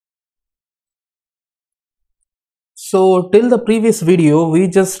So till the previous video, we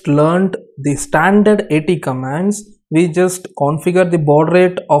just learned the standard AT commands. We just configure the baud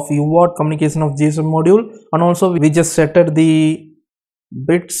rate of UART communication of GSM module, and also we just setted the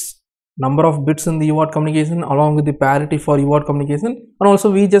bits, number of bits in the UART communication along with the parity for UART communication, and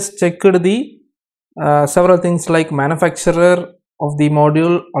also we just checked the several things like manufacturer of the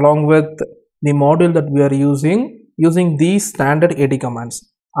module along with the module that we are using these standard AT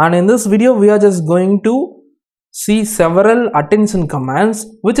commands. And in this video, we are just going to see several attention commands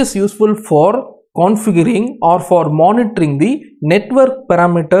which is useful for configuring or for monitoring the network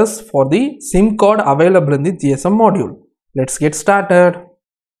parameters for the SIM card available in the GSM module. Let's get started.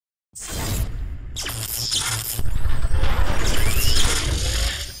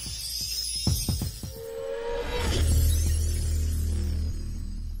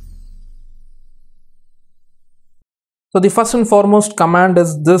 So the first and foremost command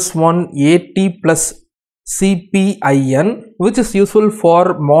is this one, AT plus CPIN, which is useful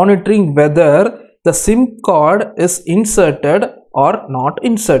for monitoring whether the SIM card is inserted or not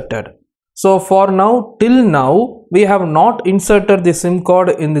inserted. So for now, till now, we have not inserted the SIM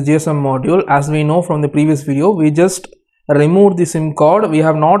card in the GSM module. As we know from the previous video, we just removed the SIM card. We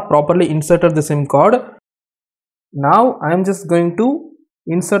have not properly inserted the SIM card. Now I am just going to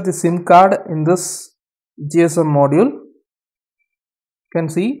insert the SIM card in this GSM module. You can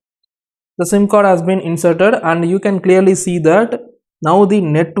see the SIM card has been inserted, and you can clearly see that now the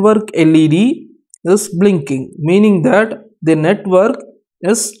network LED is blinking, meaning that the network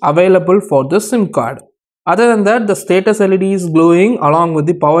is available for the SIM card. Other than that, the status LED is glowing along with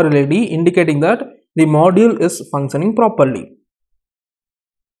the power LED, indicating that the module is functioning properly.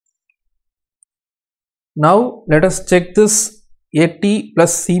 Now let us check this AT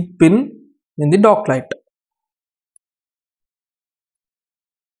plus C pin in the dock light.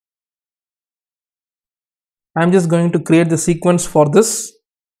 I am just going to create the sequence for this.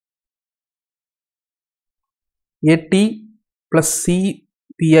 AT plus C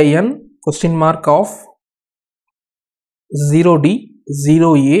PIN question mark of 0D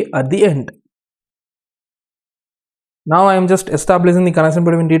 0A at the end. Now I am just establishing the connection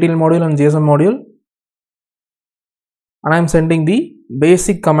between TTL module and GSM module, and I am sending the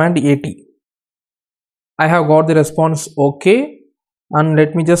basic command AT. I have got the response OK, and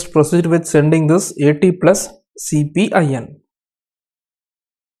let me just proceed with sending this AT plus CPIN.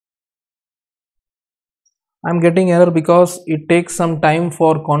 I am getting error because it takes some time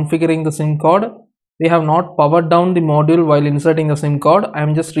for configuring the SIM card. We have not powered down the module while inserting the SIM card. I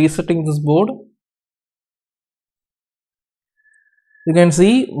am just resetting this board. You can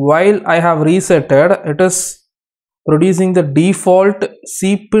see while I have resetted, it is producing the default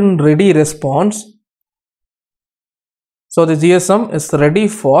C pin ready response. So the GSM is ready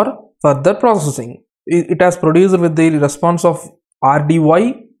for further processing. It has produced with the response of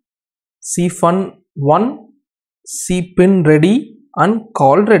RDY, CFun1, C pin ready and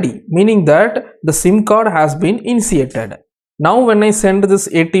call ready, meaning that the SIM card has been initiated. Now when I send this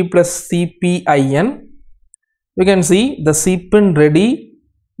AT plus CPIN, you can see the C pin ready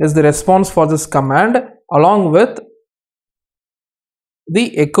is the response for this command along with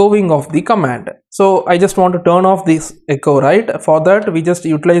the echoing of the command. So I just want to turn off this echo, right? For that we just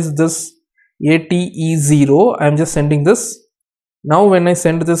utilize this ATE0. I am just sending this. Now when I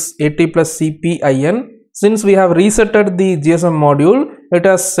send this AT plus CPIN, since we have resetted the GSM module, it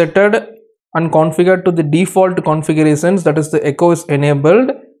has setted and configured to the default configurations, that is the echo is enabled.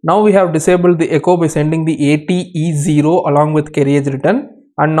 Now we have disabled the echo by sending the ATE0 along with carriage return.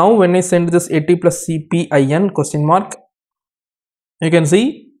 And now when I send this AT plus CPIN question mark, you can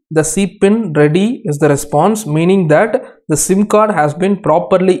see the C pin ready is the response, meaning that the SIM card has been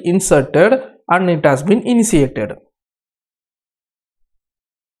properly inserted and it has been initiated.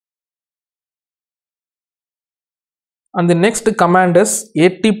 And the next command is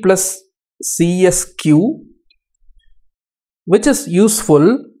AT plus CSQ, which is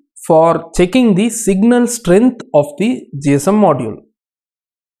useful for checking the signal strength of the GSM module.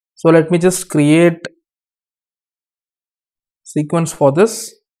 So let me just create sequence for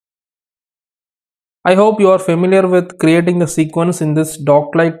this. I hope you are familiar with creating the sequence in this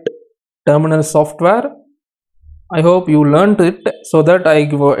docklight terminal software. I hope you learned it so that I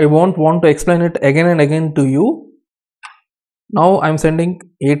won't want to explain it again and again to you. Now I am sending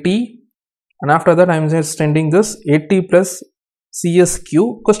AT, and after that I am just sending this AT plus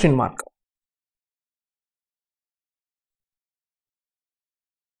CSQ question mark.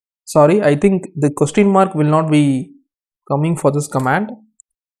 Sorry, I think the question mark will not be coming for this command.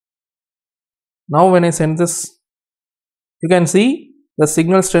 Now when I send this, you can see the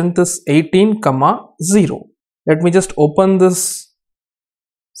signal strength is 18, 0. Let me just open this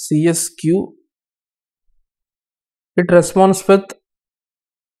CSQ. It responds with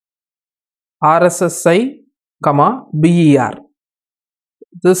RSSI, BER.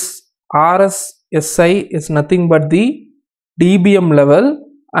 This RSSI is nothing but the dBm level,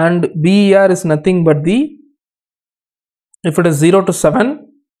 and BER is nothing but the, if it is 0 to 7,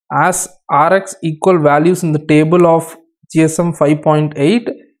 as Rx equal values in the table of GSM 5.8.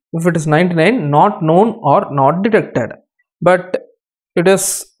 If it is 99, not known or not detected. But it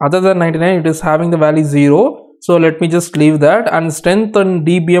is other than 99, it is having the value 0. So let me just leave that, and strength on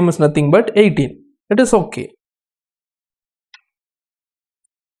dBm is nothing but 18. It is okay.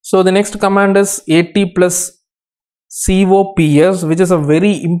 So the next command is AT plus COPS, which is a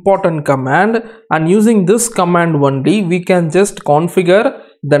very important command, and using this command only we can just configure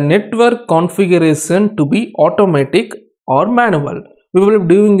the network configuration to be automatic or manual. We will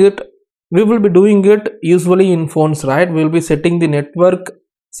be doing it usually in phones, right? We will be setting the network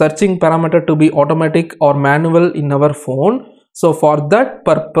searching parameter to be automatic or manual in our phone. So for that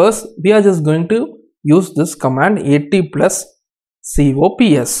purpose we are just going to use this command AT plus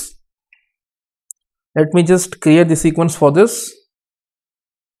COPS. Let me just create the sequence for this.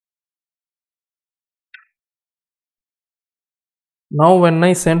 Now when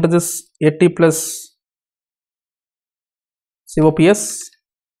I send this AT plus COPS,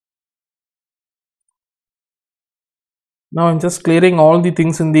 now I'm just clearing all the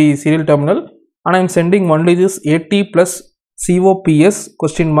things in the serial terminal, and I'm sending only this AT plus COPS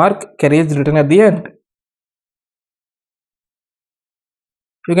question mark carriage written at the end.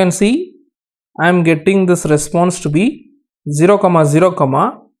 You can see I am getting this response to be 0, 0,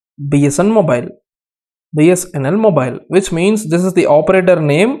 BSNL mobile, which means this is the operator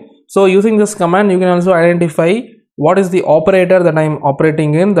name. So using this command you can also identify what is the operator that I am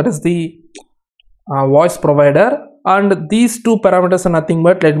operating in, that is the voice provider, and these two parameters are nothing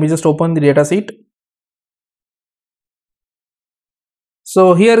but, let me just open the datasheet.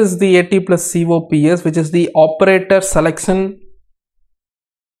 So here is the AT plus COPS, which is the operator selection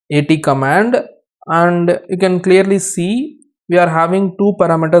AT command, and you can clearly see we are having two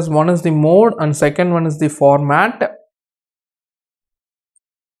parameters. One is the mode and second one is the format.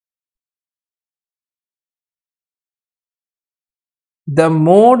 The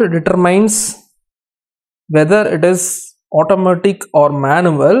mode determines whether it is automatic or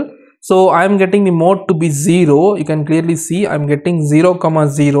manual. So I am getting the mode to be 0. You can clearly see I am getting 0,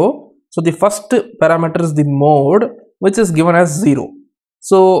 0. So the first parameter is the mode, which is given as 0.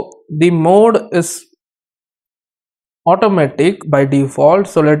 So the mode is automatic by default.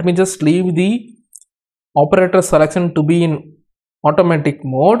 So let me just leave the operator selection to be in automatic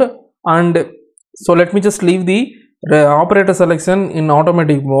mode, and so let me just leave the operator selection in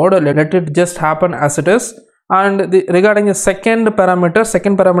automatic mode. Let it just happen as it is. And regarding the second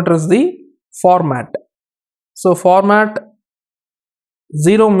parameter is the format. So format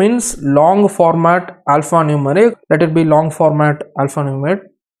 0 means long format alphanumeric. Let it be long format alphanumeric.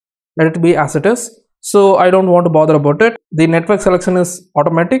 Let it be as it is. So I don't want to bother about it. The network selection is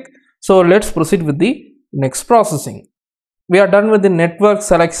automatic. So let's proceed with the next processing. We are done with the network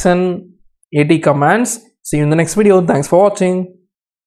selection AT commands. See you in the next video. Thanks for watching.